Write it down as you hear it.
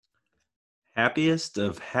Happiest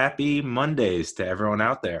of happy Mondays to everyone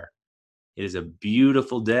out there. It is a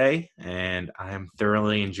beautiful day and I am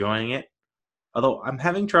thoroughly enjoying it. Although I'm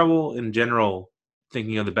having trouble in general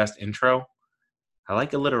thinking of the best intro. I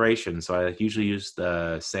like alliteration, so I usually use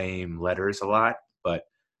the same letters a lot, but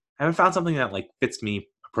I haven't found something that fits me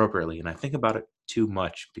appropriately, and I think about it too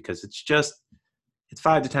much because it's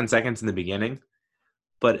 5 to 10 seconds in the beginning,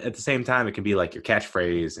 but at the same time it can be like your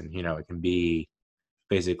catchphrase, and it can be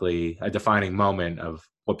basically a defining moment of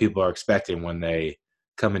what people are expecting when they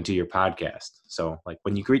come into your podcast. So like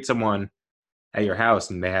when you greet someone at your house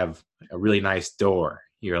and they have a really nice door,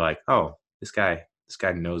 you're like, oh, this guy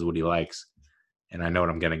knows what he likes and I know what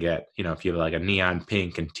I'm going to get. If you have like a neon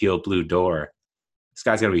pink and teal blue door, this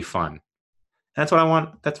guy's going to be fun. That's what I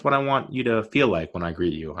want. That's what I want you to feel like when I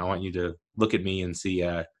greet you. I want you to look at me and see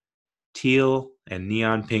a teal and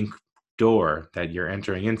neon pink door that you're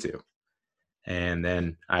entering into, and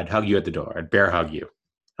then I'd hug you at the door. I'd bear hug you.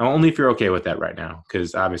 Only if you're okay with that right now,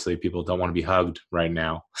 because obviously people don't want to be hugged right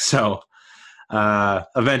now. So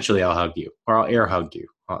eventually I'll hug you, or I'll air hug you.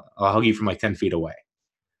 I'll hug you from like 10 feet away,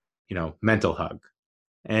 mental hug.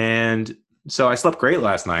 And so I slept great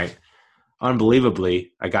last night.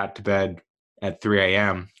 Unbelievably, I got to bed at 3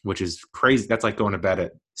 a.m., which is crazy. That's like going to bed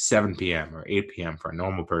at 7 p.m. or 8 p.m. for a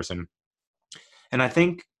normal person. And I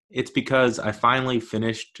think it's because I finally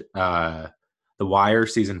finished The Wire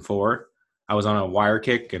season 4. I was on a Wire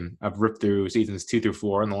kick, and I've ripped through seasons 2 through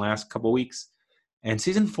 4 in the last couple weeks. And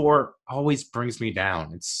season 4 always brings me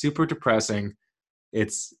down. It's super depressing.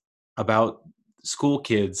 It's about school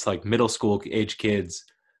kids, like middle school age kids,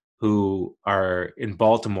 who are in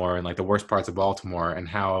Baltimore and like the worst parts of Baltimore, and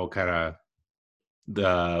how kind of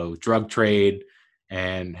the drug trade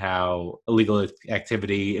and how illegal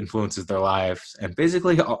activity influences their lives. And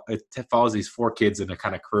basically it follows these 4 kids in a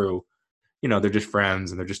kind of crew. They're just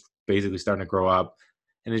friends and they're just basically starting to grow up.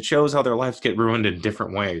 And it shows how their lives get ruined in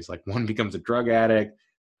different ways. Like one becomes a drug addict,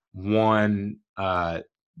 one,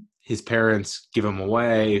 his parents give him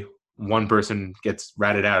away, one person gets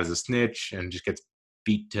ratted out as a snitch and just gets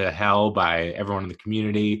beat to hell by everyone in the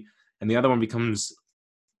community. And the other one becomes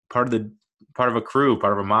part of a crew,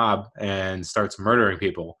 part of a mob, and starts murdering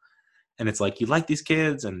people. And it's like, you like these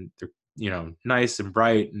kids and they're, nice and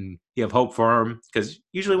bright, and you have hope for them. Because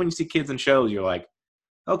usually when you see kids in shows, you're like,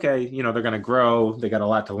 okay, they're going to grow. They got a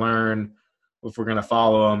lot to learn. If we're going to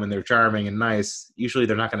follow them and they're charming and nice, usually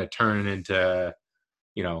they're not going to turn into,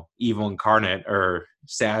 evil incarnate or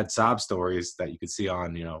sad sob stories that you could see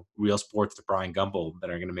on, Real Sports with Brian Gumble that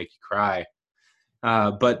are going to make you cry.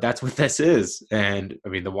 But that's what this is. And I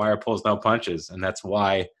mean, The Wire pulls no punches, and that's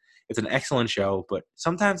why it's an excellent show, but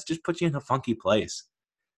sometimes it just puts you in a funky place.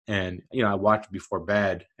 And, I watched before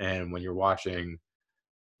bed, and when you're watching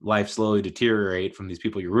life slowly deteriorate from these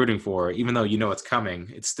people you're rooting for, even though it's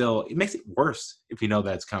coming, it makes it worse if you know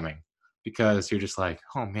that it's coming, because you're just like,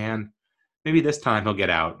 oh man, maybe this time he'll get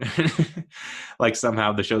out. Like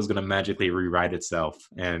somehow the show's going to magically rewrite itself.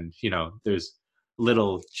 And, there's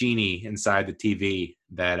little genie inside the TV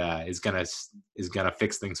that is gonna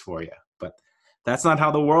fix things for you. But that's not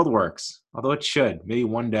how the world works. Although it should. Maybe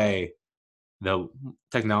one day the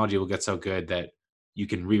technology will get so good that you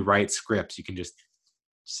can rewrite scripts. You can just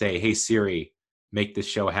say, "Hey Siri, make this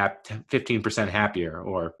show 15% happier,"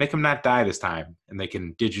 or "Make them not die this time," and they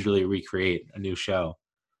can digitally recreate a new show.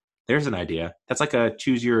 There's an idea. That's like a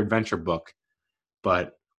choose your adventure book,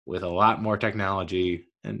 but with a lot more technology.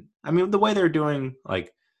 And I mean, the way they're doing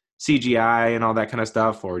like CGI and all that kind of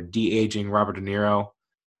stuff, or de-aging Robert De Niro,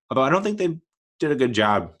 although I don't think they did a good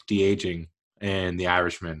job de-aging in The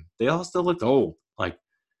Irishman. They all still looked old. Like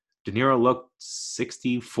De Niro looked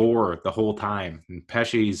 64 the whole time, and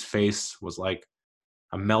Pesci's face was like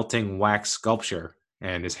a melting wax sculpture,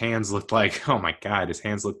 and his hands looked like, oh my God, his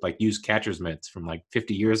hands looked like used catcher's mitts from like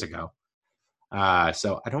 50 years ago.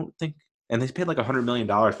 So I don't think, and they paid like $100 million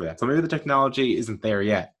for that. So maybe the technology isn't there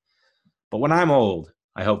yet. But when I'm old,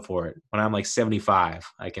 I hope for it. When I'm like 75,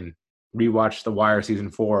 I can rewatch The Wire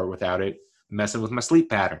season 4 without it messing with my sleep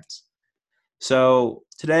patterns. So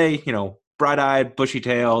today, bright-eyed,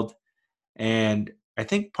 bushy-tailed, and I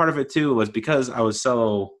think part of it too was because I was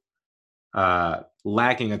so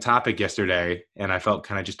lacking a topic yesterday, and I felt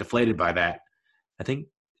kind of just deflated by that. I think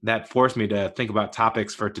that forced me to think about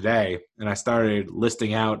topics for today, and I started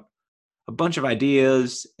listing out a bunch of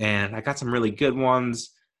ideas, and I got some really good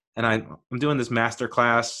ones. And I'm doing this master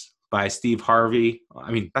class by Steve Harvey.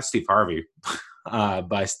 I mean, not Steve Harvey,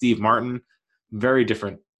 by Steve Martin. Very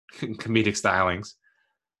different comedic stylings,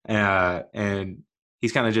 and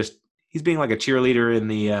he's kind of he's being like a cheerleader in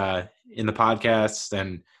the podcast,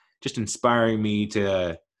 and just inspiring me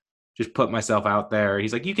to just put myself out there.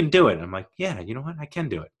 He's like, you can do it. And I'm like, yeah, you know what? I can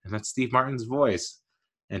do it. And that's Steve Martin's voice.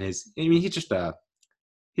 And I mean, he's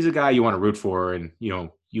a guy you want to root for. And,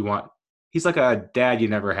 he's like a dad you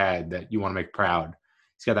never had that you want to make proud.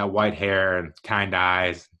 He's got that white hair and kind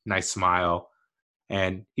eyes, nice smile.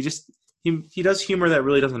 And he does humor that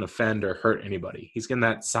really doesn't offend or hurt anybody. He's in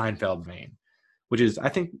that Seinfeld vein, which is, I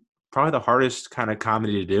think, probably the hardest kind of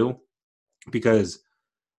comedy to do because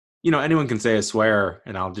anyone can say a swear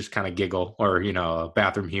and I'll just kind of giggle or,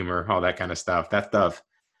 bathroom humor, all that kind of stuff. That stuff,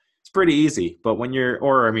 it's pretty easy. But when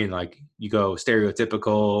like you go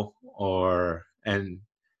stereotypical and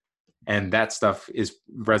that stuff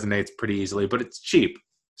resonates pretty easily, but it's cheap.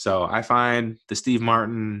 So I find the Steve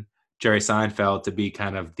Martin, Jerry Seinfeld to be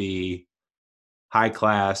kind of the high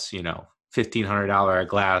class, $1,500 a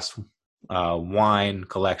glass wine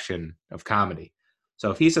collection of comedy. So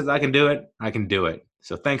if he says I can do it, I can do it.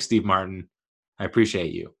 So thanks, Steve Martin. I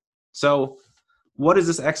appreciate you. So what is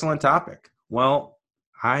this excellent topic? Well,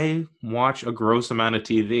 I watch a gross amount of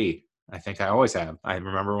TV. I think I always have. I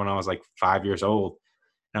remember when I was like 5 years old,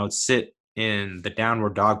 and I would sit in the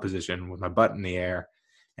downward dog position with my butt in the air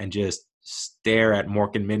and just stare at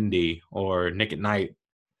Mork and Mindy or Nick at Night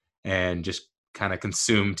and just kind of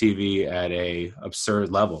consume TV at a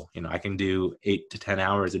absurd level. I can do 8 to 10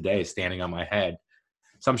 hours a day standing on my head.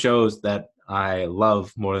 Some shows that I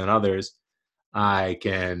love more than others, I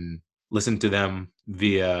can listen to them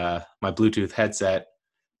via my Bluetooth headset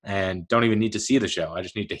and don't even need to see the show. I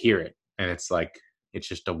just need to hear it. And it's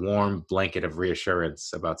just a warm blanket of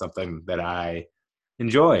reassurance about something that I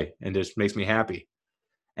enjoy and just makes me happy.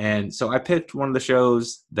 And so I picked one of the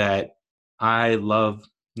shows that I love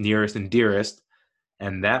nearest and dearest,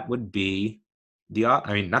 and that would be not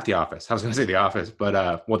The Office. I was going to say The Office,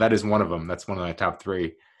 but that is one of them. That's one of my top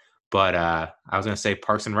three. But I was going to say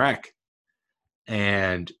Parks and Rec.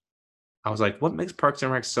 And I was like, what makes Parks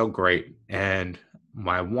and Rec so great? And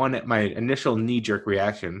my initial knee-jerk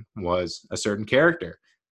reaction was a certain character.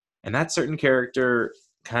 And that certain character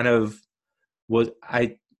kind of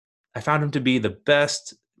I found him to be the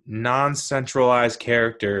best non-centralized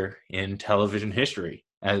character in television history.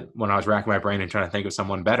 When I was racking my brain and trying to think of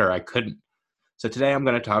someone better, I couldn't. So today I'm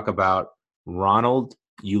going to talk about Ronald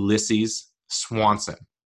Ulysses Swanson.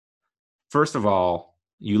 First of all,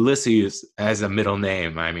 Ulysses as a middle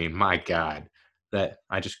name. I mean, my God, that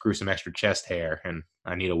I just grew some extra chest hair and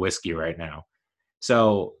I need a whiskey right now.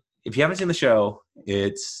 So if you haven't seen the show,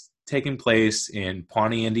 it's taking place in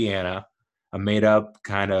Pawnee, Indiana, a made-up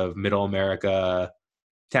kind of middle America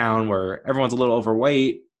town where everyone's a little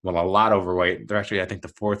overweight. Well, a lot overweight. They're actually, I think, the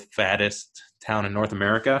fourth fattest town in North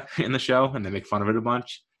America in the show, and they make fun of it a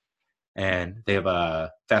bunch. And they have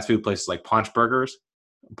fast food places like Punch Burger,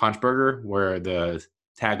 where the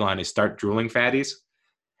tagline is "Start drooling, fatties."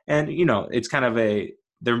 And it's kind of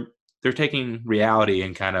they're taking reality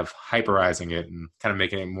and kind of hyperizing it and kind of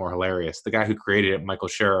making it more hilarious. The guy who created it, Michael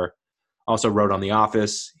Schur, also wrote on The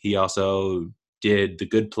Office. He also did The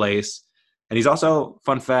Good Place. And he's also,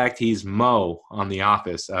 fun fact, he's Mo on The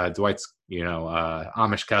Office, Dwight's,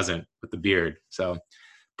 Amish cousin with the beard. So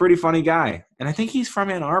pretty funny guy. And I think he's from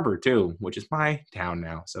Ann Arbor too, which is my town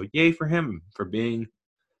now. So yay for him for being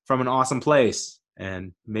from an awesome place.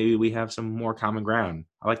 And maybe we have some more common ground.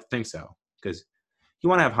 I like to think so, because you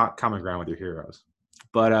want to have common ground with your heroes.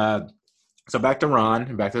 But so back to Ron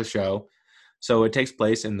and back to the show. So it takes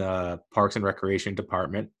place in the Parks and Recreation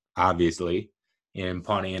Department, obviously, in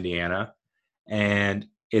Pawnee, Indiana. And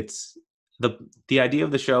it's the idea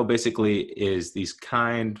of the show basically is these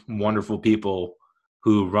kind, wonderful people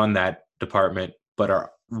who run that department, but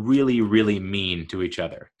are really, really mean to each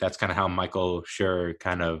other. That's kind of how Michael Schur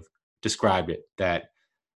kind of described it, that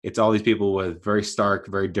it's all these people with very stark,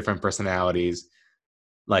 very different personalities.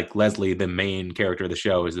 Like Leslie, the main character of the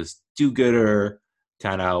show, is this do-gooder,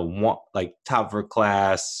 kind of like top for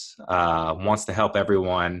class, wants to help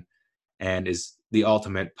everyone, and is the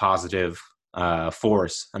ultimate positive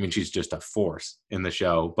force. I mean, she's just a force in the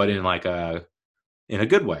show, but in a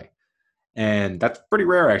good way. And that's pretty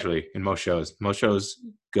rare, actually, in most shows. Most shows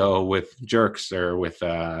go with jerks or with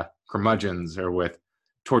curmudgeons or with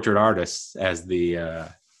tortured artists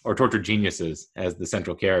or tortured geniuses as the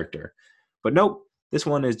central character. But nope, this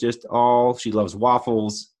one is just she loves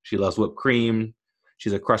waffles. She loves whipped cream.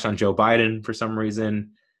 She's a crush on Joe Biden for some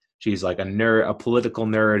reason. She's like a nerd, a political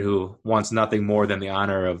nerd who wants nothing more than the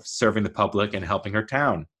honor of serving the public and helping her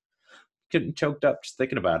town. Getting choked up just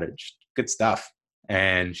thinking about it. Just good stuff.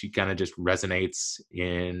 And she kind of just resonates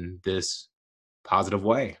in this positive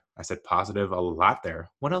way. I said positive a lot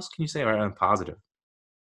there. What else can you say around positive?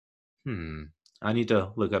 I need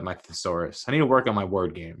to look up my thesaurus. I need to work on my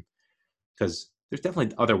word game. because there's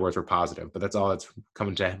definitely other words for positive, but that's all that's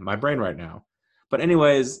coming to my brain right now. But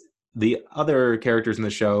anyways, the other characters in the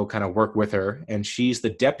show kind of work with her, and she's the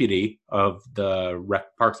deputy of the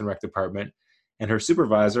Parks and Rec department, and her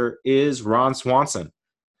supervisor is Ron Swanson,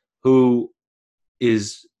 who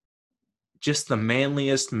is just the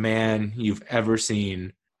manliest man you've ever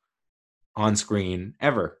seen on screen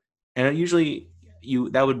ever. And usually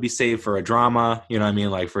that would be saved for a drama, you know what I mean?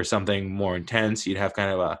 Like for something more intense, you'd have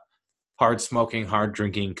kind of a hard smoking, hard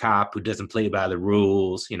drinking cop who doesn't play by the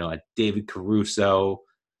rules, you know, a David Caruso,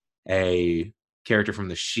 a character from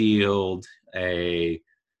The Shield, a,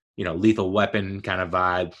 you know, Lethal Weapon kind of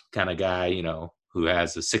vibe kind of guy, you know, who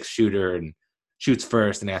has a six shooter and shoots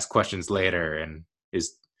first and asks questions later and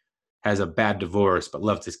has a bad divorce but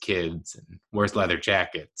loves his kids and wears leather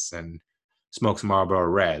jackets and smokes Marlboro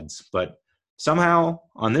Reds. But somehow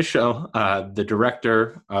on this show, the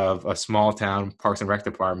director of a small town Parks and Rec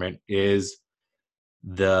department is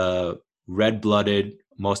the red-blooded,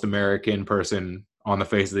 most American person on the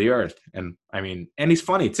face of the earth. And I mean, and he's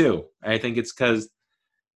funny too. I think it's because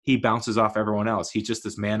he bounces off everyone else. He's just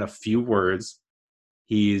this man of few words.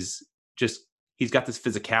 He's got this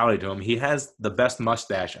physicality to him. He has the best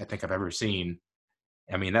mustache I think I've ever seen.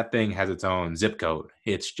 I mean, that thing has its own zip code.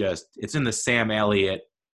 It's in the Sam Elliott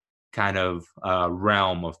kind of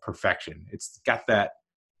realm of perfection. It's got that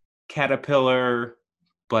caterpillar,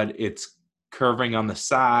 but it's curving on the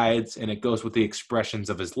sides, and it goes with the expressions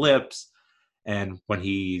of his lips. And when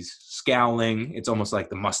he's scowling, it's almost like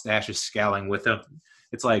the mustache is scowling with him.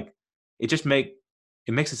 It's like it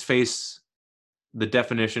makes his face the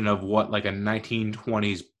definition of what like a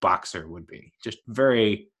 1920s boxer would be. Just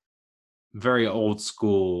very, very old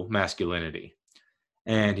school masculinity.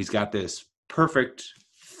 And he's got this perfect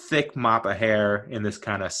thick mop of hair in this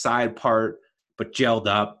kind of side part, but gelled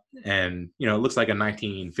up. And, you know, it looks like a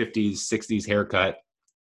 1950s, 60s haircut.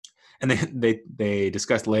 And they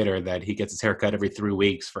discussed later that he gets his haircut every 3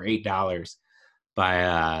 weeks for $8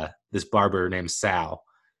 by this barber named Sal.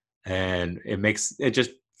 And it just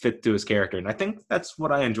fit to his character. And I think that's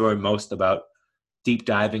what I enjoy most about deep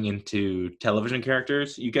diving into television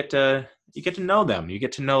characters. You get to know them. You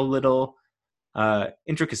get to know little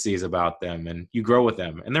intricacies about them, and you grow with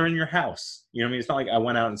them, and they're in your house. You know what I mean? It's not like I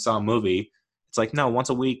went out and saw a movie. It's like, no, once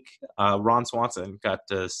a week, Ron Swanson got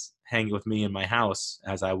to hang with me in my house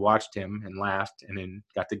as I watched him and laughed, and then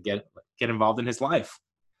got to get involved in his life.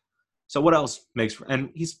 So what else and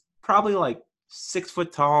he's probably like 6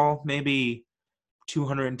 foot tall, maybe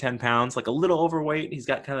 210 pounds, like a little overweight. He's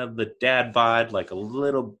got kind of the dad bod, like a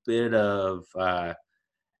little bit of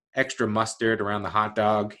extra mustard around the hot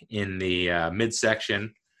dog in the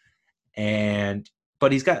midsection.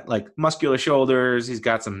 But he's got like muscular shoulders. He's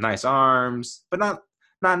got some nice arms, but not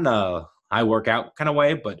in a high workout kind of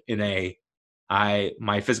way, but in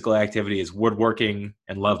my physical activity is woodworking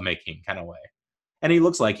and lovemaking kind of way. And he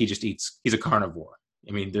looks like he's a carnivore.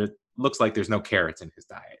 I mean, looks like there's no carrots in his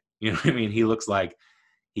diet. You know what I mean? He looks like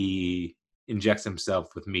he injects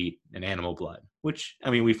himself with meat and animal blood, which,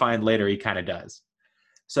 I mean, we find later he kind of does.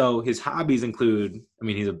 So his hobbies include, I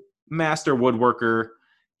mean, he's a master woodworker.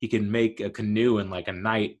 He can make a canoe in like a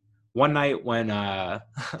night. One night when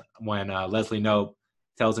Leslie Knope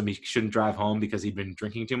tells him he shouldn't drive home because he'd been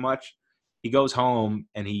drinking too much, he goes home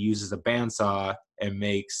and he uses a bandsaw and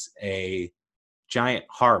makes a giant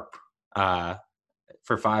harp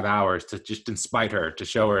for 5 hours to just spite her, to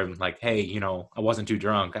show her like, hey, you know, I wasn't too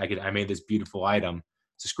drunk. I made this beautiful item.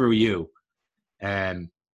 So screw you. And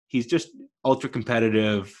he's just ultra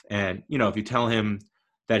competitive. And, you know, if you tell him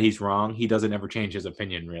that he's wrong, he doesn't ever change his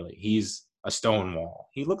opinion, really. He's a stone wall.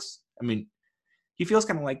 He feels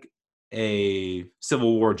kind of like a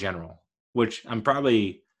Civil War general, which I'm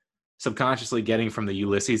probably subconsciously getting from the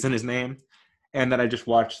Ulysses in his name. And that I just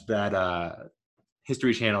watched that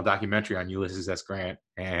History Channel documentary on Ulysses S. Grant.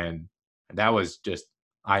 And that was just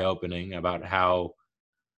eye-opening about how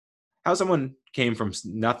someone came from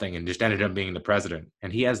nothing and just ended up being the president.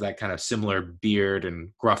 And he has that kind of similar beard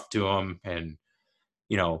and gruff to him, and,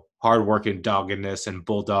 you know, hardworking doggedness and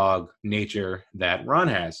bulldog nature that Ron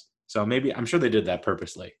has. So maybe, I'm sure they did that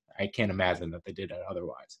purposely. I can't imagine that they did it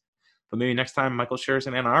otherwise. But maybe next time Michael Schur's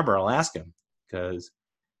in Ann Arbor, I'll ask him, because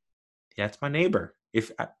that's my neighbor.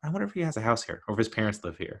 I wonder if he has a house here, or if his parents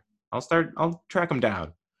live here. I'll track him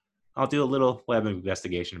down. I'll do a little web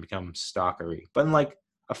investigation to become stalkery, but in like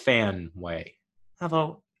a fan way.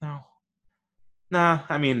 Although, no. Nah,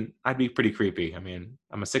 I mean, I'd be pretty creepy. I mean,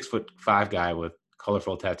 I'm a 6'5" guy with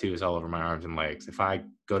colorful tattoos all over my arms and legs. If I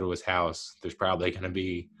go to his house, I'll probably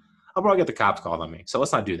get the cops called on me. So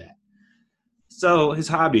let's not do that. So his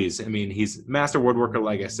hobbies, I mean, he's a master woodworker,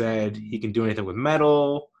 like I said. He can do anything with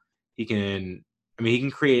metal. He can, I mean, he can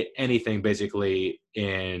create anything basically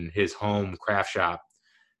in his home craft shop.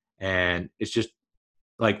 And it's just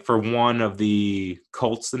like for one of the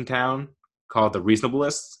cults in town called the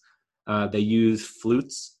Reasonableists, they use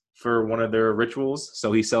flutes for one of their rituals.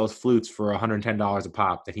 So he sells flutes for $110 a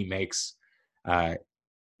pop that he makes uh,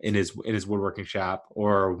 in his woodworking shop.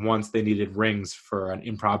 Or once they needed rings for an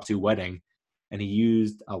impromptu wedding, and he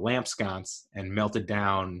used a lamp sconce and melted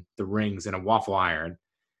down the rings in a waffle iron.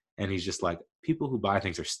 And he's just like, people who buy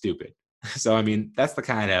things are stupid. So I mean, that's the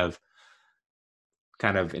kind of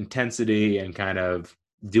intensity and kind of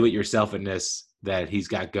do-it-yourselfness that he's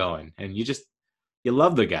got going, and you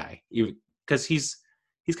love the guy because he's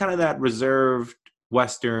kind of that reserved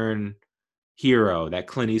Western hero, that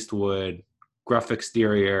Clint Eastwood gruff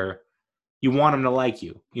exterior. You want him to like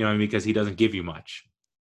you know, because he doesn't give you much.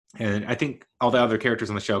 And I think all the other characters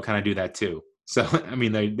on the show kind of do that too. So I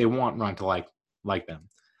mean, they want Ron to like them,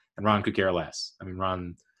 and Ron could care less. I mean,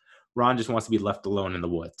 Ron just wants to be left alone in the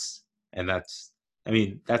woods, and I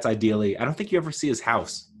mean, that's ideally. I don't think you ever see his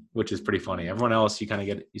house, which is pretty funny. Everyone else, you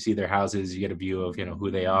see their houses, you get a view of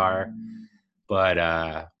who they are.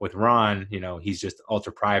 But with Ron, he's just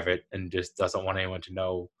ultra private and just doesn't want anyone to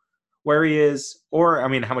know where he is, or I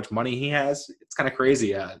mean, how much money he has. It's kind of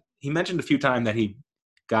crazy. He mentioned a few times that he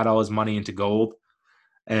got all his money into gold.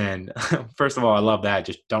 And first of all, I love that.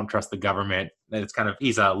 Just don't trust the government.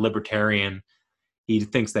 He's a libertarian. He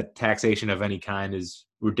thinks that taxation of any kind is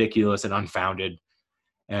ridiculous and unfounded.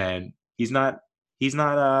 And he's not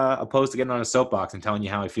opposed to getting on a soapbox and telling you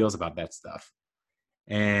how he feels about that stuff.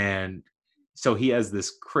 And so he has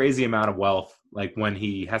this crazy amount of wealth. Like when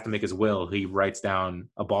he has to make his will, he writes down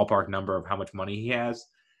a ballpark number of how much money he has,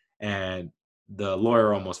 and the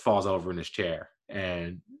lawyer almost falls over in his chair.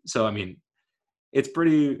 And so I mean, it's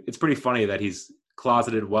pretty funny that he's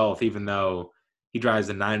closeted wealth, even though he drives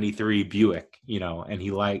a '93 Buick, and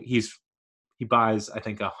he buys, I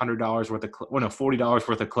think, $100 worth of $40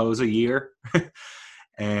 worth of clothes a year.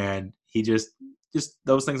 And he just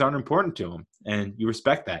those things aren't important to him, and you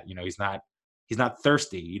respect that. He's not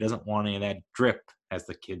thirsty. He doesn't want any of that drip, as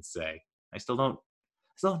the kids say. I still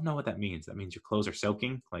don't know what that means. That means your clothes are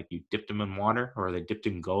soaking, like you dipped them in water, or are they dipped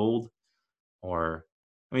in gold? Or,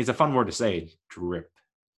 I mean, it's a fun word to say, drip,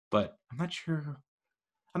 but I'm not sure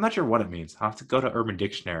what it means. I'll have to go to Urban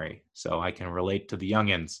Dictionary so I can relate to the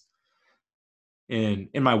youngins in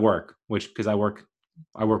my work, which, because I work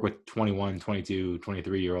with 21, 22,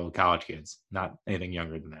 23-year-old college kids, not anything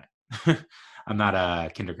younger than that. I'm not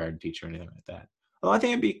a kindergarten teacher or anything like that. Well, I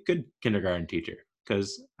think I'd be a good kindergarten teacher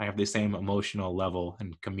because I have the same emotional level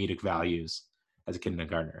and comedic values as a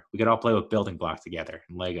kindergartner. We could all play with building blocks together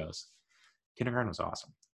and Legos. Kindergarten was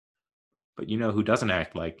awesome. But who doesn't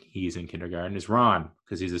act like he's in kindergarten is Ron,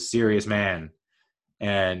 because he's a serious man.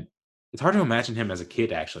 And it's hard to imagine him as a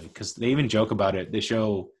kid, actually, because they even joke about it. They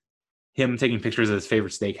show him taking pictures of his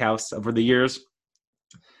favorite steakhouse over the years.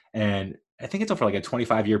 And I think it's over like a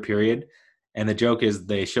 25-year period. And the joke is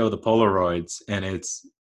they show the Polaroids, and it's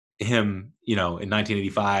him, in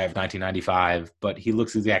 1985, 1995, but he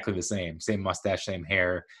looks exactly the same mustache, same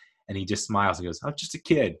hair. And he just smiles and goes, "I'm just a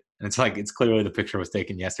kid." And it's clearly the picture was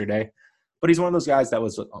taken yesterday. But he's one of those guys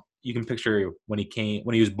that you can picture when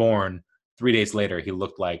he was born, 3 days later, he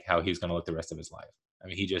looked like how he was going to look the rest of his life. I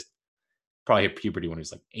mean, he just probably hit puberty when he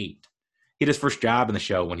was like 8. He had his first job in the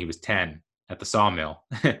show when he was 10 at the sawmill.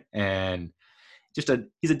 And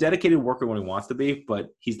he's a dedicated worker when he wants to be, but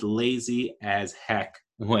he's lazy as heck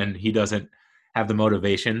when he doesn't have the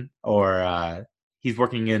motivation, or he's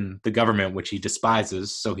working in the government, which he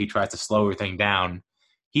despises. So he tries to slow everything down.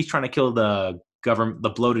 He's trying to kill the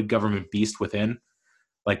bloated government beast within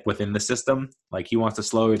the system. Like, he wants to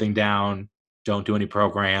slow everything down, don't do any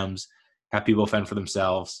programs, have people fend for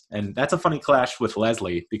themselves. And that's a funny clash with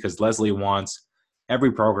Leslie, because Leslie wants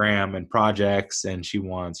every program and projects, and she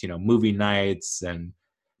wants, movie nights and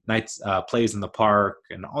plays in the park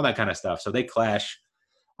and all that kind of stuff. So they clash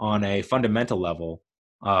on a fundamental level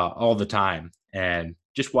all the time. And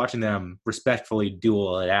just watching them respectfully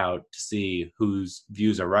duel it out to see whose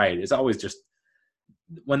views are right is always just,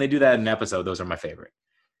 when they do that in an episode, those are my favorite.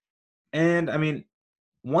 And I mean,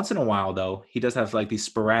 once in a while, though, he does have like these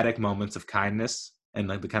sporadic moments of kindness, and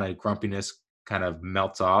like the kind of grumpiness kind of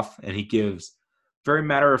melts off, and he gives very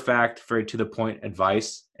matter of fact, very to the point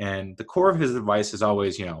advice. And the core of his advice is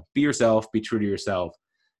always, be yourself, be true to yourself.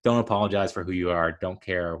 Don't apologize for who you are. Don't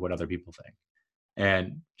care what other people think.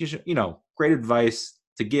 And just, great advice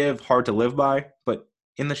to give, hard to live by. But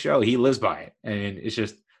in the show, he lives by it. And it's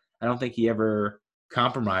just, I don't think he ever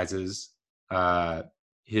compromises uh,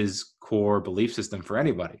 his core belief system for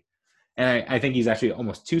anybody. And I think he's actually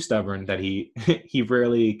almost too stubborn that he he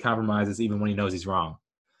rarely compromises even when he knows he's wrong.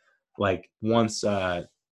 Like once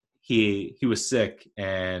he was sick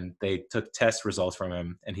and they took test results from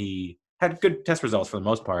him, and he had good test results for the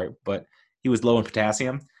most part, but he was low in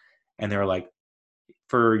potassium, and they were like,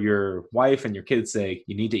 for your wife and your kids' sake,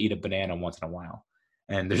 you need to eat a banana once in a while.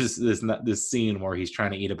 And there's this scene where he's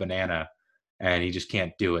trying to eat a banana and he just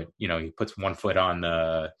can't do it. You know, he puts one foot on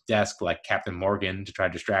the desk like Captain Morgan to try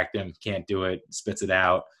to distract him, can't do it, spits it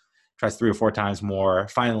out, tries 3 or 4 times more.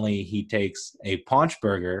 Finally, he takes a paunch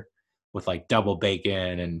burger with like double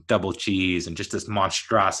bacon and double cheese and just this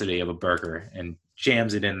monstrosity of a burger and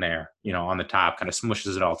jams it in there, you know, on the top, kind of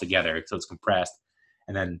smushes it all together so it's compressed,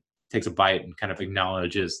 and then takes a bite and kind of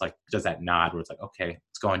acknowledges, like, does that nod where it's like, okay,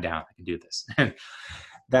 it's going down, I can do this. And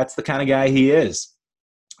that's the kind of guy he is.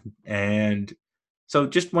 And so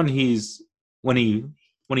just when he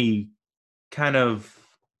kind of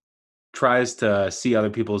tries to see other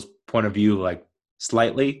people's point of view like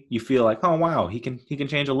slightly, you feel like, oh wow, he can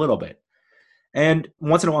change a little bit. And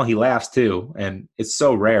once in a while he laughs too, and it's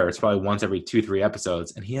so rare. It's probably once every 2-3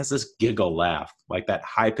 episodes, and he has this giggle laugh, like that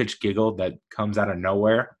high pitched giggle that comes out of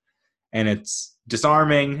nowhere, and it's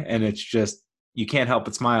disarming, and it's just you can't help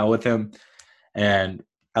but smile with him. And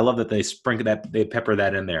I love that they pepper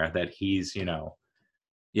that in there, that he's, you know,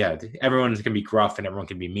 yeah, everyone can be gruff and everyone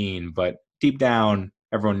can be mean, but deep down,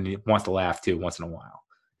 everyone wants to laugh too once in a while.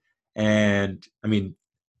 And I mean,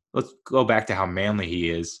 let's go back to how manly he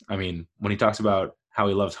is. I mean, when he talks about how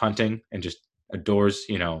he loves hunting and just adores,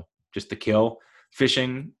 you know, just to kill,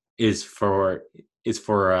 fishing is for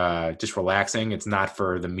just relaxing. It's not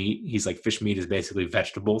for the meat. He's like, fish meat is basically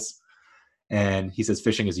vegetables. And he says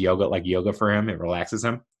fishing is yoga, like yoga for him. It relaxes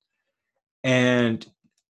him. And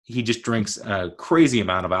he just drinks a crazy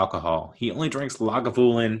amount of alcohol. He only drinks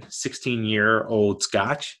Lagavulin 16-year-old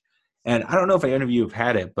scotch. And I don't know if any of you have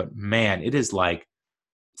had it, but man, it's like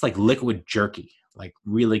liquid jerky, like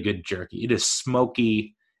really good jerky. It is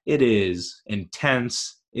smoky. It is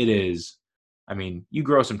intense. It is, I mean, you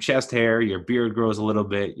grow some chest hair, your beard grows a little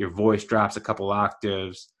bit, your voice drops a couple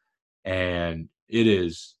octaves, and it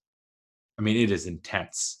is, I mean, it is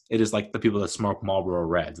intense. It is like the people that smoke Marlboro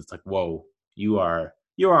Reds. It's like, whoa, you are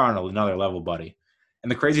on another level, buddy.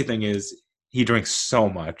 And the crazy thing is, he drinks so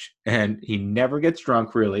much, and he never gets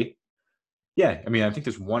drunk, really. Yeah, I mean, I think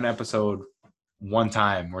there's one episode, one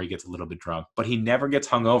time where he gets a little bit drunk, but he never gets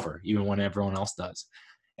hungover, even when everyone else does.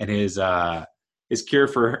 And his cure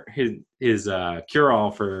for his cure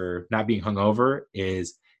all for not being hungover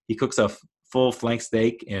is he cooks a full flank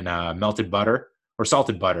steak in melted butter or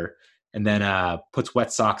salted butter, and then puts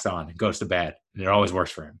wet socks on and goes to bed, and it always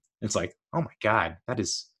works for him. It's like, oh my god, that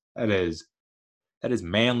is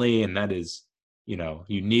manly, and that is, you know,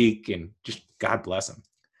 unique, and just God bless him.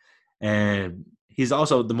 And he's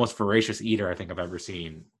also the most voracious eater I think I've ever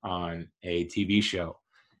seen on a TV show.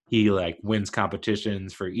 He like wins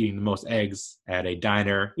competitions for eating the most eggs at a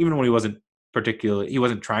diner, even when he wasn't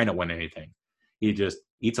trying to win anything. He just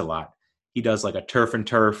eats a lot. He does like a turf and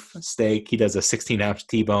turf steak. He does a 16-ounce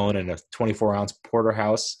T-bone and a 24-ounce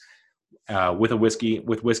porterhouse with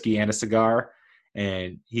whiskey and a cigar,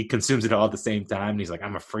 and he consumes it all at the same time. And he's like,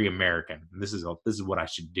 "I'm a free American. This is what I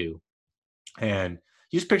should do." And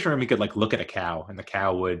you just picture him, he could like look at a cow, and the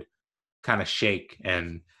cow would kind of shake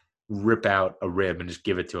and rip out a rib and just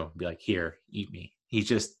give it to him, be like, "Here, eat me."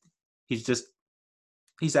 He's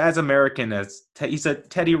as American as he's a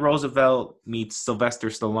Teddy Roosevelt meets Sylvester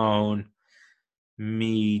Stallone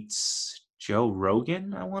meets Joe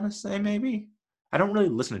Rogan, I want to say. Maybe I don't really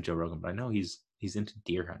listen to Joe Rogan, but I know he's into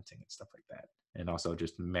deer hunting and stuff like that, and also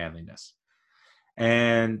just manliness.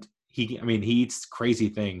 And he eats crazy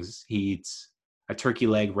things. He eats a turkey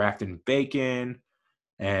leg wrapped in bacon,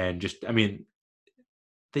 and just, I mean,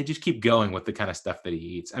 they just keep going with the kind of stuff that he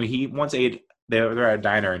eats. I mean, he once ate, they're at a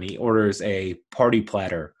diner, and he orders a party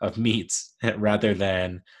platter of meats rather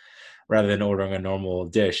than ordering a normal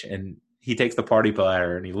dish. And he takes the party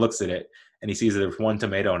platter and he looks at it, and he sees there's one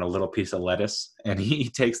tomato and a little piece of lettuce, and he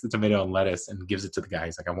takes the tomato and lettuce and gives it to the guy.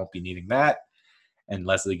 He's like, "I won't be needing that." And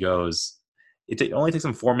Leslie goes, "It only takes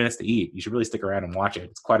him 4 minutes to eat. You should really stick around and watch it.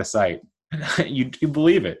 It's quite a sight." you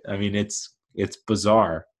believe it. I mean, it's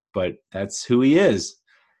bizarre, but that's who he is.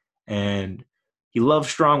 And he loves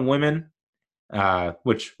strong women,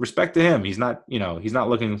 which, respect to him. He's not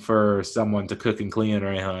looking for someone to cook and clean or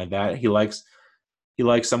anything like that. He likes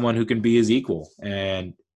someone who can be his equal.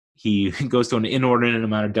 And he goes to an inordinate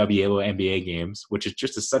amount of WNBA games, which is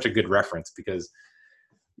just such a good reference, because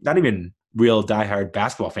not even real diehard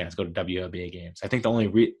basketball fans go to WNBA games. I think the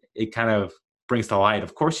only it kind of brings to light,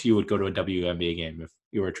 of course you would go to a WNBA game if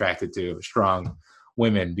you were attracted to strong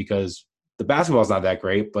women, because the basketball's not that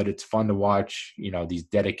great, but it's fun to watch, these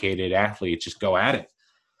dedicated athletes just go at it.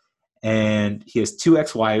 And he has two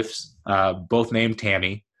ex-wives, both named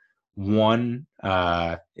Tammy. One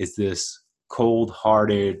is this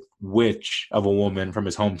cold-hearted witch of a woman from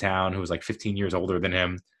his hometown who was like 15 years older than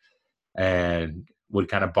him and would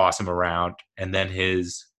kind of boss him around. And then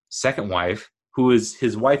his second wife, who is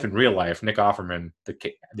his wife in real life, Nick Offerman,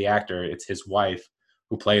 the actor, it's his wife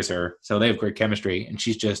who plays her. So they have great chemistry. And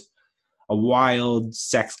she's just a wild,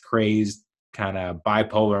 sex-crazed, kind of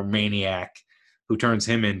bipolar maniac who turns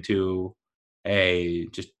him into a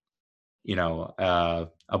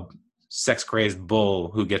sex-crazed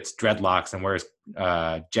bull who gets dreadlocks and wears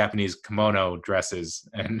Japanese kimono dresses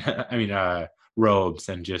and robes,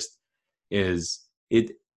 and just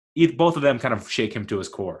both of them kind of shake him to his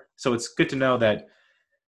core. So it's good to know that,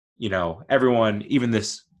 everyone, even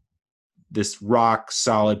this rock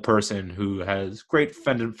solid person who has great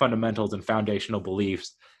fundamentals and foundational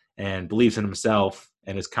beliefs and believes in himself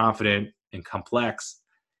and is confident and complex,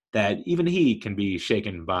 that even he can be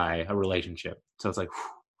shaken by a relationship. So it's like,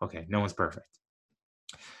 whew, okay, no one's perfect.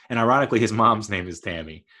 And ironically, his mom's name is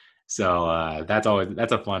Tammy. So that's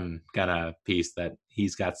a fun kind of piece, that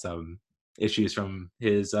he's got some issues from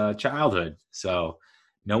his childhood. So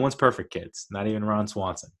no one's perfect, kids. Not even Ron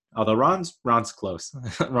Swanson. Although Ron's close.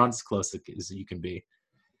 Ron's as close as you can be.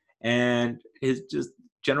 And his just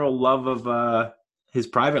general love of his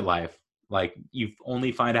private life. Like, you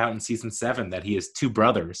only find out in season 7 that he has two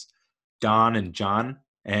brothers, Don and John,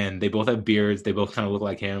 and they both have beards. They both kind of look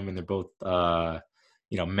like him, and they're both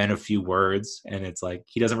men of few words. And it's like,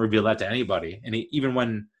 he doesn't reveal that to anybody. And even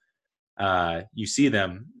when you see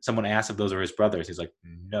them, someone asks if those are his brothers, he's like,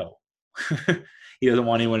 no. He doesn't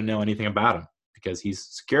want anyone to know anything about him because he's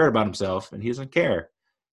secure about himself and he doesn't care.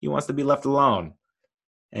 He wants to be left alone.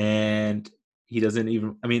 And he doesn't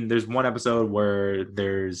even, there's one episode where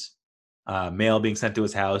there's mail being sent to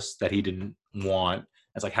his house that he didn't want.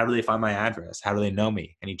 It's like, how do they find my address? How do they know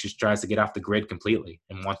me? And he just tries to get off the grid completely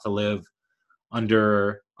and wants to live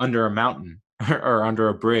under a mountain or under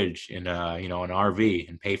a bridge in an RV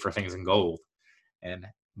and pay for things in gold.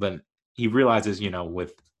 But he realizes, he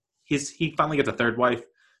finally gets a third wife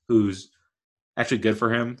who's actually good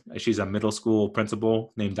for him. She's a middle school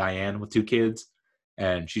principal named Diane with 2 kids,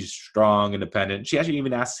 and she's strong, independent. She actually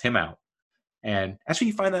even asks him out. And actually,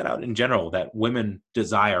 you find that out in general, that women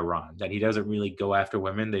desire Ron, that he doesn't really go after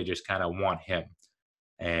women. They just kind of want him.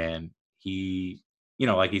 And he,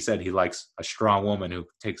 like he said, he likes a strong woman who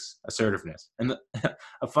takes assertiveness. And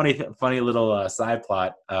a funny little side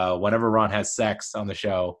plot, whenever Ron has sex on the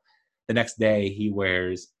show, the next day he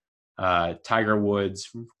wears Tiger Woods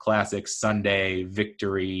classic Sunday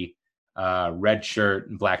victory red shirt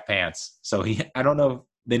and black pants. So I don't know,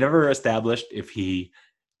 they never established if he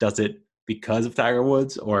does it because of Tiger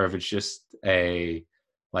Woods or if it's just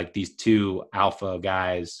these two alpha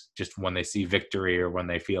guys, just when they see victory or when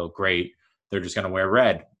they feel great, they're just going to wear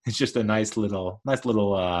red. It's just a nice little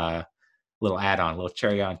add-on, a little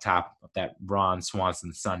cherry on top of that Ron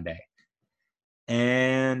Swanson Sunday.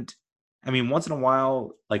 And once in a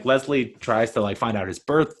while, like, Leslie tries to find out his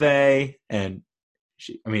birthday, and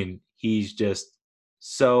he's just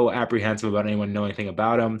so apprehensive about anyone knowing anything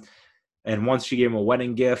about him. And once she gave him a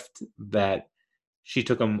wedding gift, that she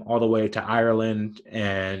took him all the way to Ireland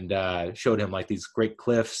and showed him these great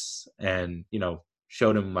cliffs and,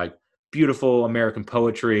 showed him beautiful American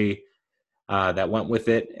poetry that went with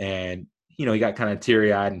it. And, he got kind of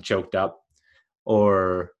teary-eyed and choked up.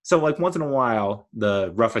 Or so once in a while,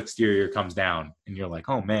 the rough exterior comes down and you're like,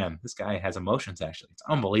 oh man, this guy has emotions. Actually, it's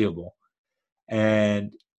unbelievable.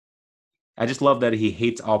 And I just love that he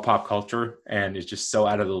hates all pop culture and is just so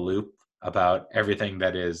out of the loop about everything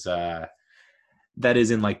that is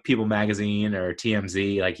in People magazine or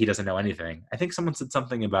TMZ. He doesn't know anything. I think someone said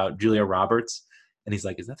something about Julia Roberts, and he's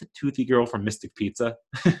like, is that the toothy girl from Mystic Pizza?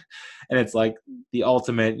 And it's the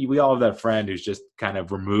ultimate, we all have that friend who's just kind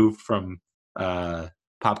of removed from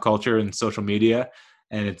pop culture and social media,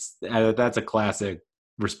 and that's a classic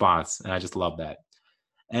response, and I just love that.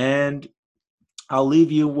 And I'll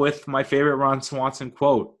leave you with my favorite Ron Swanson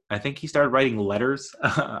quote. I think he started writing letters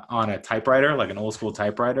on a typewriter, an old school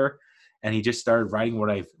typewriter, and he just started writing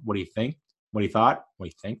what he thought.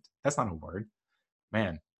 That's not a word,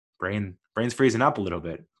 man. Brain's freezing up a little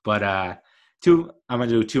bit. But I'm gonna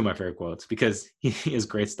do 2 of my favorite quotes because he has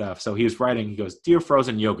great stuff. So he was writing. He goes, "Dear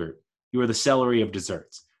frozen yogurt, you are the celery of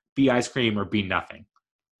desserts. Be ice cream or be nothing."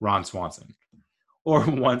 Ron Swanson. Or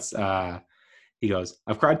once he goes,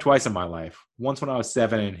 I've cried twice in my life. Once when I was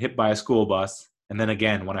 7 and hit by a school bus, and then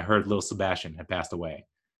again when I heard little Sebastian had passed away.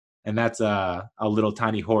 And that's a little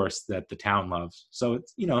tiny horse that the town loves. So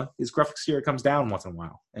it's, his gruff exterior comes down once in a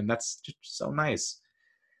while, and that's just so nice.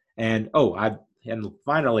 And and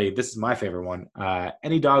finally, this is my favorite one.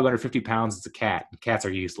 Any dog under 50 pounds is a cat. And cats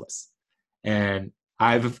are useless. And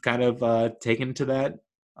I've kind of taken to that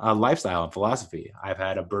lifestyle and philosophy. I've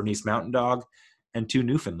had a Bernese Mountain Dog and 2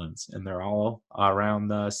 Newfoundlands, and they're all around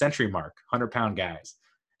the century mark, 100-pound guys.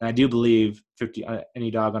 And I do believe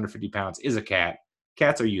any dog under 50 pounds is a cat.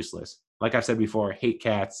 Cats are useless. Like I've said before, I hate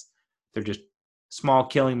cats. They're just small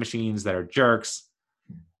killing machines that are jerks.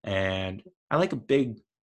 And I like a big,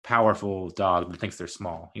 powerful dog that thinks they're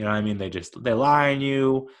small. You know what I mean? They lie on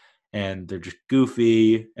you, and they're just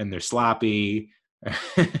goofy and they're sloppy.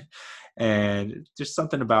 And just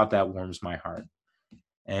something about that warms my heart.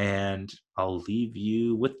 And I'll leave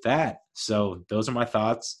you with that. So those are my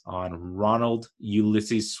thoughts on Ronald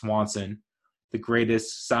Ulysses Swanson, the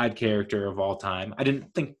greatest side character of all time. I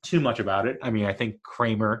didn't think too much about it. I mean, I think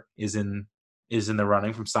Kramer is in the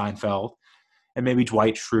running from Seinfeld, and maybe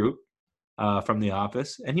Dwight Schrute from The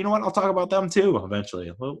Office. And you know what? I'll talk about them too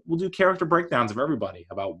eventually. We'll do character breakdowns of everybody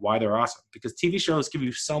about why they're awesome, because TV shows give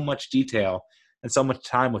you so much detail and so much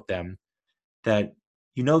time with them that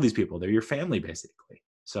these people. They're your family, basically.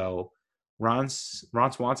 So Ron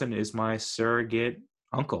Swanson is my surrogate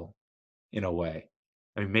uncle in a way.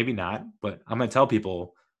 I mean, maybe not, but I'm gonna tell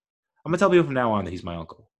people from now on that he's my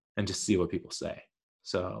uncle, and just see what people say.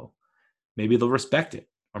 So maybe they'll respect it,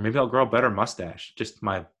 or maybe I'll grow a better mustache. Just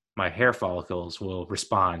my hair follicles will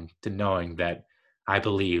respond to knowing that I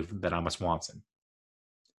believe that I'm a Swanson.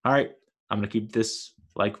 All right, I'm gonna keep this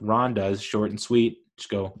like Ron does, short and sweet. Just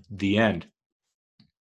go the end.